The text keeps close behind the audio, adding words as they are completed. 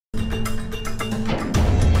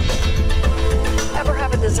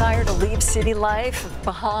city life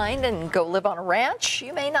behind and go live on a ranch?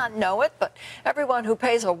 You may not know it, but everyone who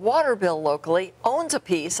pays a water bill locally owns a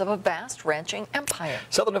piece of a vast ranching empire.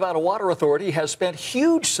 Southern Nevada Water Authority has spent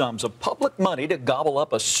huge sums of public money to gobble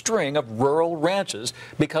up a string of rural ranches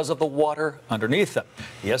because of the water underneath them.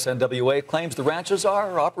 The SNWA claims the ranches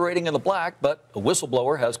are operating in the black, but a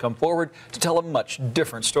whistleblower has come forward to tell a much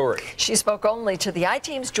different story. She spoke only to the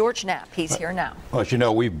I-Team's George Knapp. He's here now. Well, as you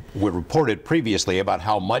know, we reported previously about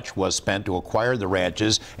how much was spent to acquire the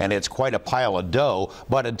ranches, and it's quite a pile of dough.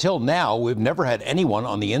 But until now, we've never had anyone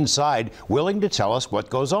on the inside willing to tell us what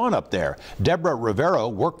goes on up there. Deborah Rivero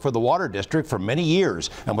worked for the Water District for many years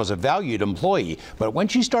and was a valued employee. But when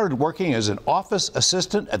she started working as an office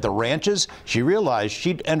assistant at the ranches, she realized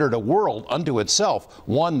she'd entered a world unto itself,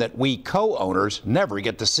 one that we co-owners never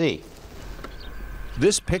get to see.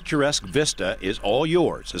 This picturesque vista is all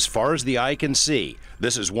yours as far as the eye can see.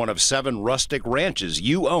 This is one of 7 rustic ranches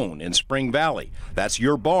you own in Spring Valley. That's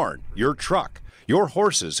your barn, your truck, your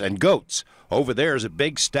horses and goats. Over there is a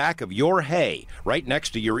big stack of your hay right next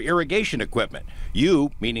to your irrigation equipment.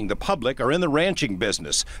 You, meaning the public, are in the ranching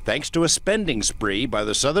business thanks to a spending spree by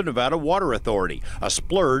the Southern Nevada Water Authority, a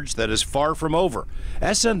splurge that is far from over.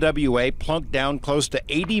 SNWA plunked down close to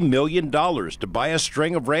 $80 million to buy a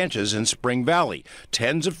string of ranches in Spring Valley,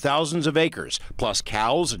 tens of thousands of acres, plus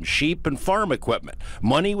cows and sheep and farm equipment.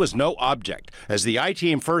 Money was no object. As the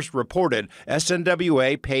I-Team first reported,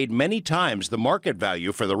 SNWA paid many times the market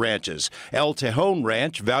value for the ranches. El Tejon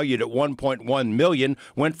Ranch, valued at $1.1 million,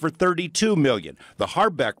 went for $32 million. The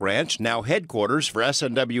Harbeck Ranch, now headquarters for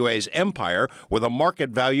SNWA's empire, with a market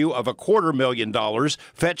value of $250,000,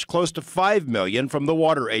 fetched close to $5 million from the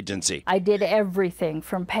water agency. I did everything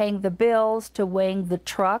from paying the bills to weighing the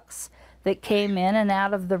trucks that came in and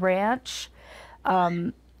out of the ranch.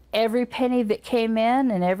 Every penny that came in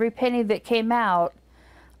and every penny that came out,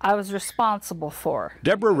 I was responsible for.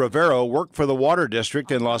 Deborah Rivero worked for the Water District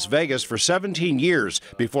in Las Vegas for 17 years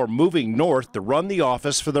before moving north to run the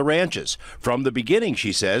office for the ranches. From the beginning,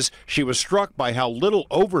 she says, she was struck by how little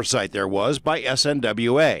oversight there was by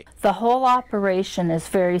SNWA. The whole operation is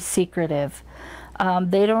very secretive.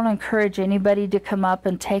 They don't encourage anybody to come up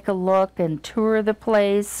and take a look and tour the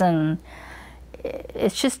place, and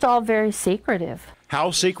it's just all very secretive.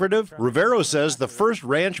 How secretive? Rivero says the first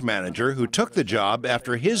ranch manager who took the job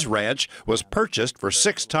after his ranch was purchased for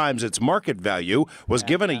 6 times its market value was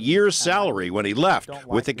given a year's salary when he left,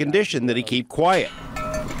 with the condition that he keep quiet.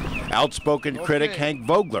 Outspoken critic Hank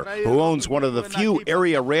Vogler, who owns one of the few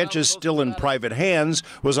area ranches still in private hands,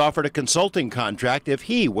 was offered a consulting contract if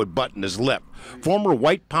he would button his lip. Former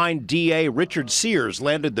White Pine DA Richard Sears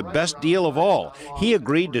landed the best deal of all. He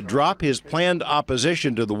agreed to drop his planned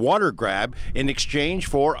opposition to the water grab in exchange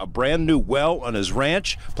for a brand new well on his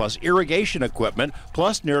ranch, plus irrigation equipment,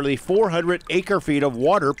 plus nearly 400 acre-feet of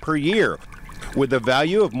water per year, with a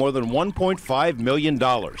value of more than $1.5 million.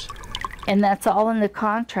 And that's all in the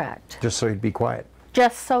contract. Just so he'd be quiet.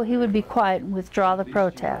 Just so he would be quiet and withdraw the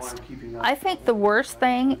protest. I think the worst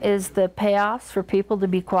thing is the payoffs for people to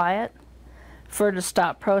be quiet, to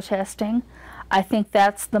stop protesting. I think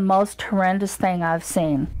that's the most horrendous thing I've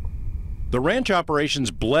seen. The ranch operations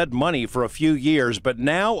bled money for a few years, but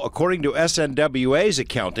now, according to SNWA's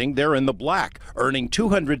accounting, they're in the black, earning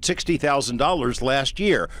 $260,000 last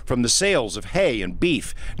year from the sales of hay and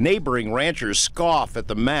beef. Neighboring ranchers scoff at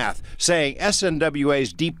the math, saying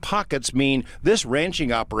SNWA's deep pockets mean this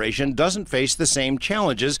ranching operation doesn't face the same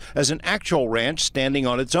challenges as an actual ranch standing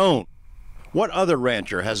on its own. What other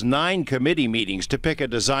rancher has 9 committee meetings to pick a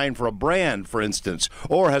design for a brand, for instance,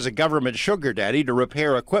 or has a government sugar daddy to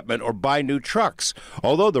repair equipment or buy new trucks?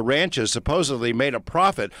 Although the ranches supposedly made a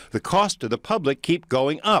profit, the cost to the public keep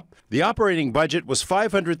going up. The operating budget was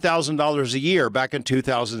 $500,000 a year back in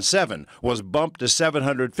 2007, was bumped to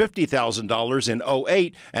 $750,000 in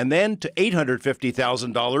 2008, and then to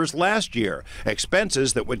 $850,000 last year.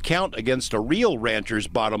 Expenses that would count against a real rancher's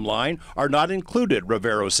bottom line are not included,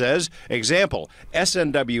 Rivero says. Example,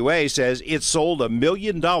 SNWA says it sold $1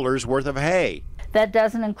 million worth of hay. That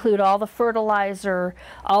doesn't include all the fertilizer,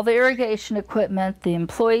 all the irrigation equipment, the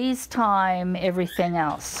employees' time, everything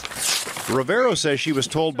else. Rivero says she was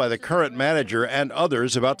told by the current manager and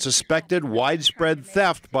others about suspected widespread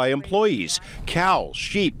theft by employees. Cows,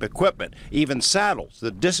 sheep, equipment, even saddles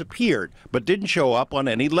that disappeared but didn't show up on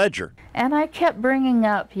any ledger. And I kept bringing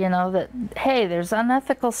up, that, hey, there's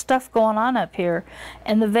unethical stuff going on up here.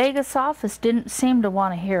 And the Vegas office didn't seem to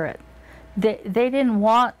want to hear it. They didn't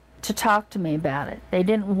want to talk to me about it. They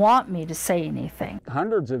didn't want me to say anything.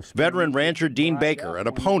 Hundreds of Veteran rancher Dean Baker, an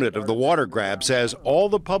opponent of the water grab, says all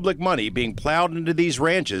the public money being plowed into these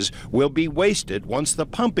ranches will be wasted once the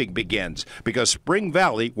pumping begins because Spring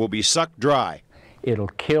Valley will be sucked dry. It'll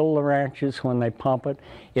kill the ranches when they pump it.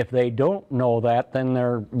 If they don't know that, then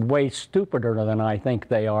they're way stupider than I think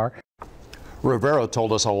they are. Rivero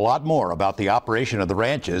told us a lot more about the operation of the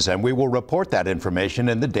ranches, and we will report that information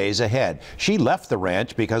in the days ahead. She left the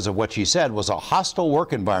ranch because of what she said was a hostile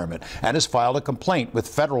work environment and has filed a complaint with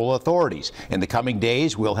federal authorities. In the coming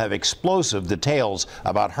days, we'll have explosive details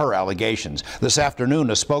about her allegations. This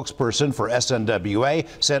afternoon, a spokesperson for SNWA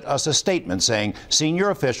sent us a statement saying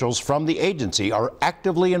senior officials from the agency are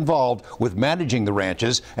actively involved with managing the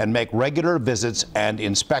ranches and make regular visits and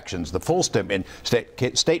inspections. The full statement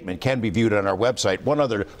can be viewed on our website. One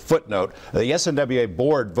other footnote, the SNWA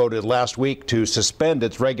board voted last week to suspend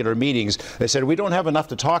its regular meetings. They said we don't have enough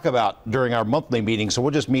to talk about during our monthly meetings, so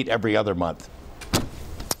we'll just meet every other month.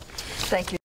 Thank you.